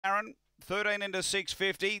Aaron, 13 into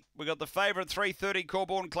 650. We got the favourite 330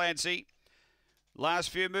 Corborn Clancy. Last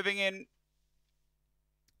few moving in.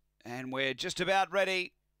 And we're just about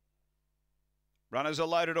ready. Runners are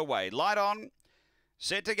loaded away. Light on.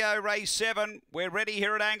 Set to go, race 7. We're ready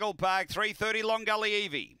here at Angle Park. 330 Long Gully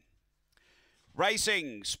Evie.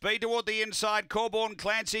 Racing, speed toward the inside. Corborn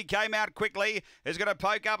Clancy came out quickly. Is going to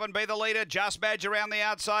poke up and be the leader. Just Badge around the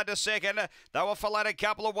outside to second. They were followed a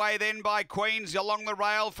couple away then by Queens along the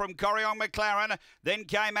rail from Corryong McLaren. Then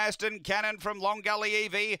came Aston Cannon from Long Gully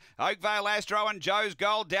Evie. Oakvale Astro and Joe's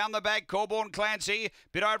Gold down the back. Corborn Clancy,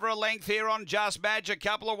 bit over a length here on Just Badge. A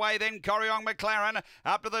couple away then Corryong McLaren.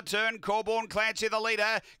 Up to the turn, Corborn Clancy the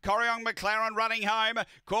leader. Corryong McLaren running home.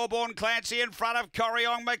 Corborn Clancy in front of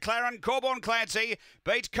Corryong McLaren. Corborn Clancy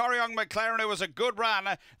beats Corryong McLaren, who was a good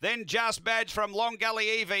run. Then Just Badge from Long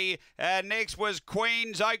Gully Evie. Next was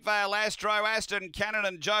Queens, Oakvale Astro, Aston Cannon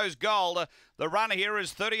and Joe's Gold. The run here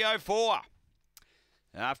is 30.04.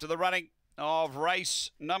 After the running of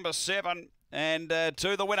race number 7 and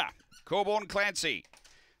to the winner, Corborn Clancy.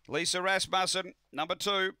 Lisa Rasmussen, number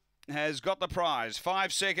 2, has got the prize.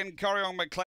 5 second, Corryong McLaren.